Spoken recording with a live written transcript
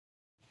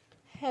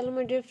Hello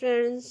my dear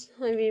friends,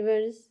 hi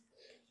viewers.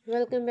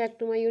 Welcome back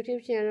to my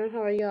YouTube channel.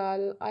 How are you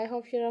all? I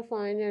hope you are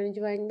fine and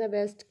enjoying the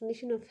best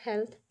condition of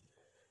health.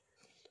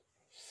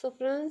 So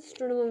friends,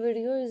 today my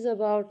video is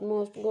about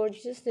most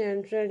gorgeous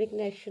and trendy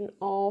collection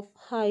of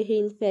high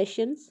heel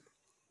fashions.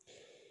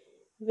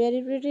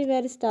 Very pretty,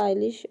 very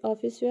stylish,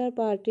 office wear,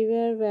 party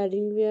wear,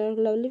 wedding wear,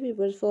 lovely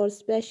people for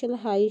special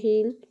high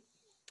heel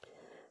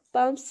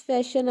pumps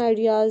fashion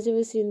ideas you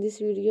will see in this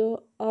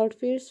video.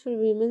 Outfits for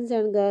women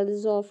and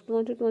girls of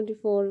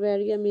 2024.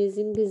 Very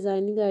amazing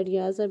designing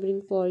ideas I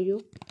bring for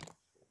you.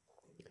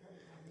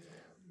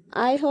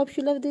 I hope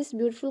you love this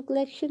beautiful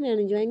collection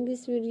and enjoying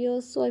this video.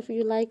 So if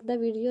you like the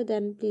video,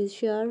 then please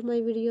share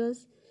my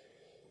videos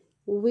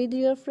with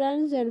your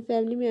friends and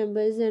family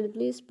members, and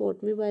please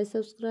support me by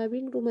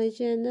subscribing to my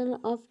channel.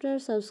 After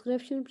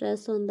subscription,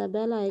 press on the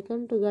bell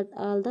icon to get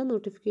all the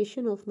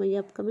notification of my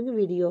upcoming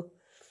video.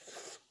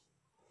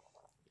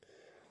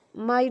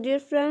 My dear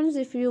friends,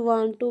 if you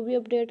want to be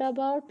updated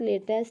about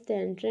latest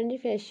and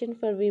trendy fashion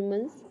for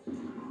women,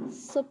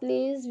 so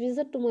please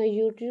visit to my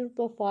YouTube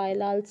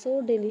profile.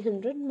 Also, daily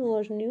 100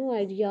 more new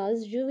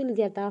ideas you will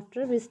get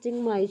after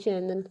visiting my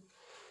channel.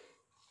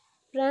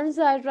 Friends,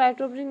 I try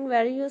to bring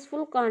very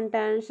useful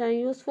contents and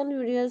useful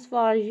videos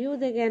for you.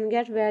 They can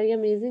get very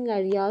amazing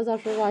ideas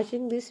after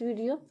watching this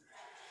video.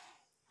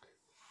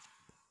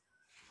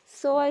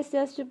 So I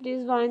suggest you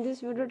please watch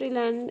this video till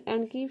end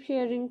and keep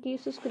sharing,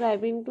 keep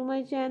subscribing to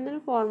my channel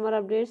for more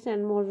updates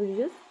and more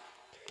videos.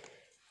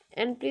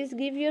 And please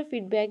give your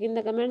feedback in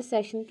the comment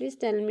section. Please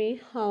tell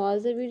me how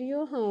was the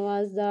video, how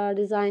was the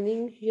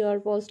designing. Your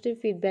positive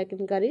feedback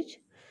encourage.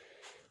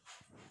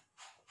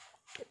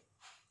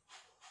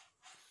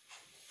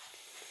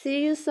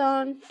 See you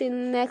soon till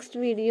next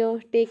video.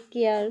 Take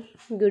care.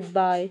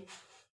 Goodbye.